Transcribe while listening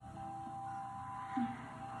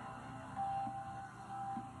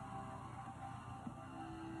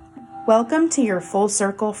Welcome to your Full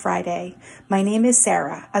Circle Friday. My name is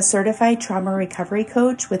Sarah, a certified trauma recovery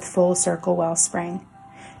coach with Full Circle Wellspring.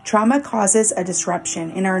 Trauma causes a disruption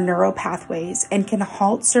in our neural pathways and can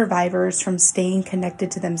halt survivors from staying connected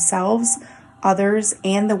to themselves, others,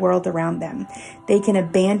 and the world around them. They can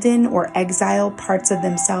abandon or exile parts of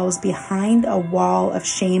themselves behind a wall of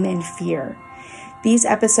shame and fear. These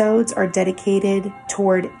episodes are dedicated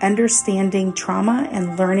toward understanding trauma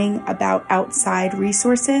and learning about outside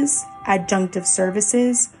resources, adjunctive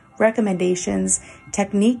services, recommendations,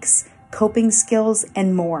 techniques, coping skills,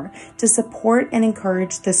 and more to support and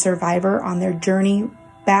encourage the survivor on their journey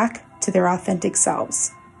back to their authentic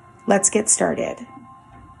selves. Let's get started.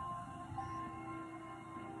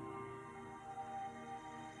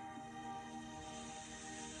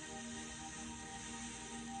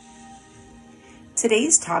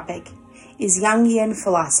 Today's topic is Jungian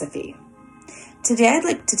philosophy. Today I'd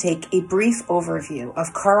like to take a brief overview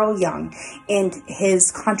of Carl Jung and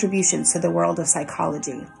his contributions to the world of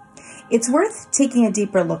psychology. It's worth taking a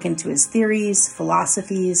deeper look into his theories,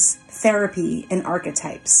 philosophies, therapy, and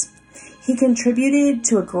archetypes. He contributed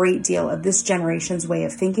to a great deal of this generation's way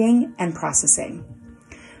of thinking and processing.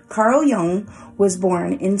 Carl Jung was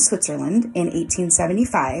born in Switzerland in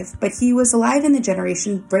 1875, but he was alive in the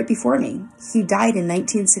generation right before me. He died in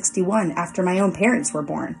 1961 after my own parents were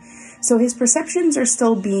born. So his perceptions are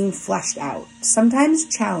still being fleshed out,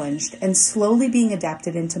 sometimes challenged, and slowly being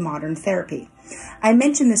adapted into modern therapy. I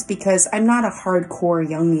mention this because I'm not a hardcore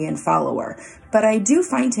Jungian follower, but I do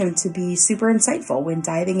find him to be super insightful when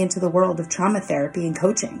diving into the world of trauma therapy and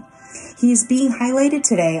coaching. He's being highlighted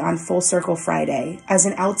today on Full Circle Friday as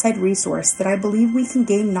an outside resource that I believe we can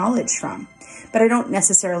gain knowledge from, but I don't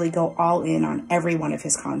necessarily go all in on every one of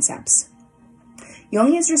his concepts.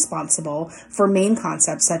 Jung is responsible for main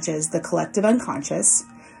concepts such as the collective unconscious,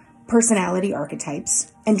 personality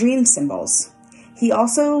archetypes, and dream symbols. He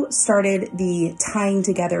also started the tying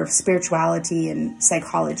together of spirituality and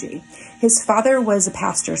psychology. His father was a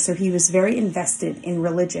pastor, so he was very invested in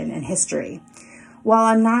religion and history. While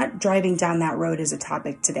I'm not driving down that road as a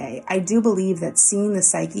topic today, I do believe that seeing the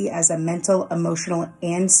psyche as a mental, emotional,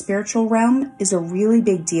 and spiritual realm is a really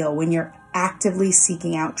big deal when you're actively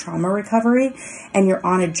seeking out trauma recovery and you're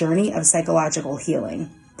on a journey of psychological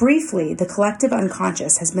healing. Briefly, the collective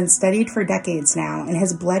unconscious has been studied for decades now and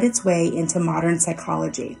has bled its way into modern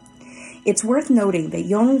psychology. It's worth noting that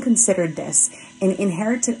Jung considered this an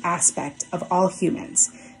inherited aspect of all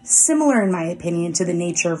humans, similar in my opinion to the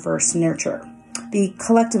nature versus nurture. The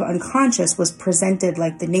collective unconscious was presented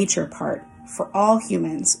like the nature part for all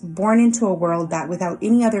humans, born into a world that without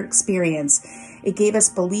any other experience, it gave us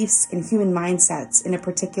beliefs and human mindsets in a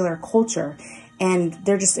particular culture, and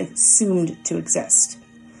they're just assumed to exist.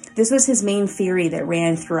 This was his main theory that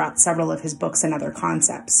ran throughout several of his books and other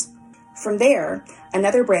concepts. From there,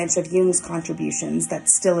 another branch of Jung's contributions that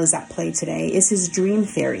still is at play today is his dream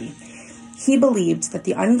theory. He believed that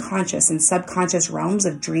the unconscious and subconscious realms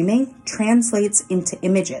of dreaming translates into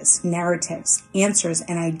images, narratives, answers,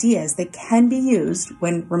 and ideas that can be used,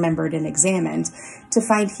 when remembered and examined, to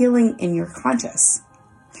find healing in your conscious.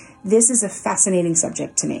 This is a fascinating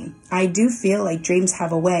subject to me. I do feel like dreams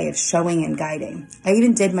have a way of showing and guiding. I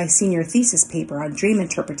even did my senior thesis paper on dream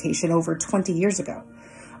interpretation over 20 years ago.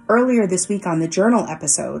 Earlier this week on the journal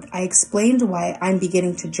episode, I explained why I'm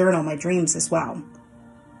beginning to journal my dreams as well.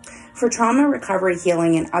 For trauma recovery,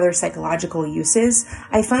 healing, and other psychological uses,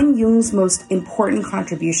 I find Jung's most important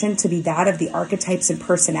contribution to be that of the archetypes and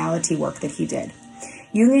personality work that he did.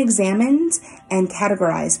 Jung examined and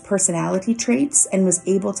categorized personality traits and was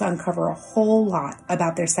able to uncover a whole lot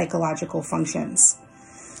about their psychological functions.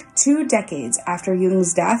 2 decades after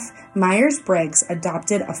Jung's death, Myers-Briggs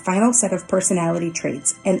adopted a final set of personality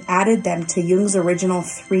traits and added them to Jung's original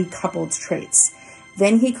 3 coupled traits.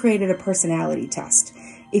 Then he created a personality test.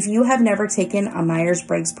 If you have never taken a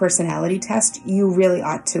Myers-Briggs personality test, you really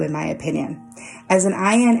ought to, in my opinion. As an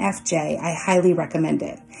INFJ, I highly recommend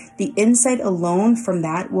it. The insight alone from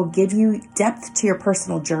that will give you depth to your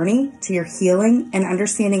personal journey, to your healing, and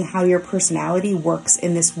understanding how your personality works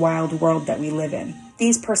in this wild world that we live in.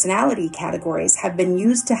 These personality categories have been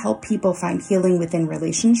used to help people find healing within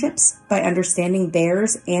relationships by understanding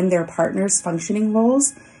theirs and their partner's functioning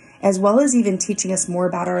roles, as well as even teaching us more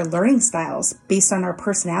about our learning styles based on our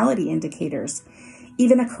personality indicators.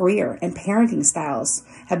 Even a career and parenting styles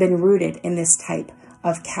have been rooted in this type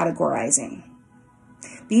of categorizing.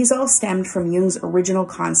 These all stemmed from Jung's original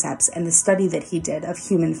concepts and the study that he did of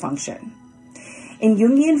human function. In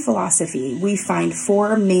Jungian philosophy, we find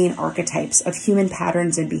 4 main archetypes of human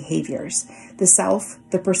patterns and behaviors: the self,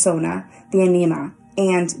 the persona, the anima,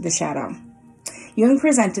 and the shadow. Jung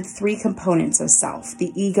presented three components of self: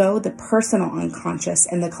 the ego, the personal unconscious,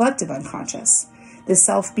 and the collective unconscious. The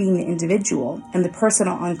self being the individual, and the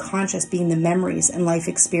personal unconscious being the memories and life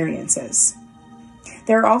experiences.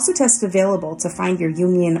 There are also tests available to find your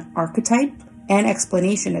Jungian archetype and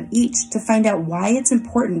explanation of each to find out why it's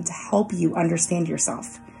important to help you understand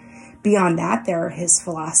yourself. Beyond that, there are his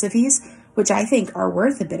philosophies, which I think are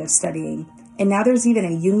worth a bit of studying. And now there's even a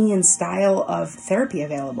Jungian style of therapy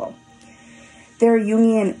available. There are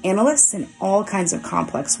Jungian analysts and all kinds of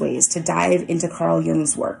complex ways to dive into Carl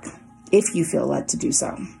Jung's work, if you feel led to do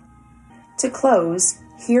so. To close,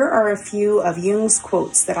 here are a few of Jung's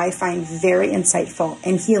quotes that I find very insightful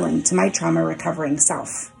and healing to my trauma recovering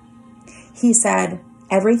self. He said,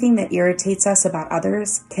 "Everything that irritates us about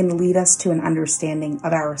others can lead us to an understanding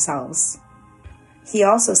of ourselves." He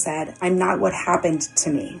also said, "I'm not what happened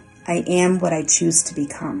to me. I am what I choose to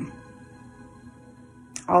become."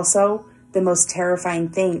 Also, the most terrifying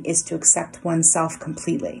thing is to accept oneself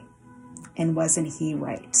completely. And wasn't he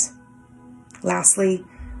right? Lastly,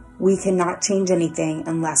 we cannot change anything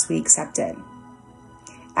unless we accept it.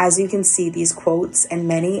 As you can see, these quotes and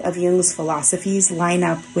many of Jung's philosophies line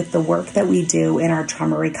up with the work that we do in our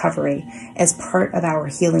trauma recovery as part of our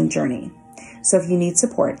healing journey. So if you need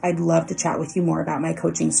support, I'd love to chat with you more about my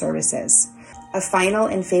coaching services. A final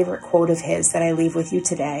and favorite quote of his that I leave with you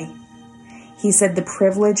today. He said, "The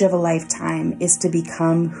privilege of a lifetime is to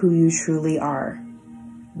become who you truly are."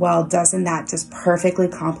 Well, doesn't that just perfectly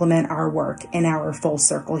complement our work in our full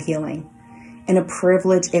circle healing? And a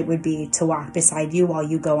privilege it would be to walk beside you while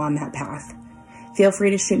you go on that path. Feel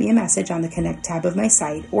free to shoot me a message on the Connect tab of my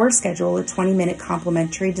site or schedule a 20-minute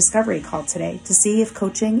complimentary discovery call today to see if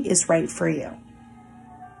coaching is right for you.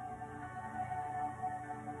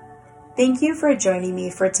 Thank you for joining me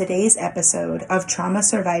for today's episode of Trauma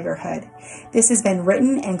Survivorhood. This has been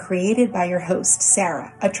written and created by your host,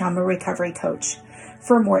 Sarah, a trauma recovery coach.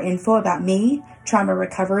 For more info about me, trauma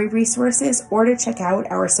recovery resources, or to check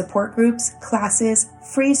out our support groups, classes,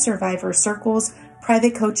 free survivor circles,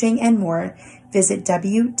 private coaching, and more, visit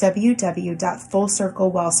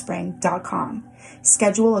www.fullcirclewellspring.com.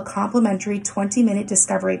 Schedule a complimentary 20-minute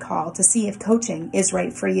discovery call to see if coaching is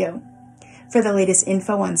right for you. For the latest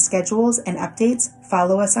info on schedules and updates,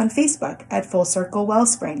 follow us on Facebook at Full Circle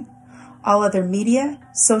Wellspring. All other media,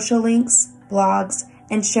 social links, blogs,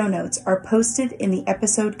 and show notes are posted in the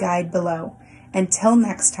episode guide below. Until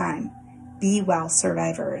next time, be well,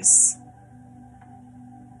 survivors.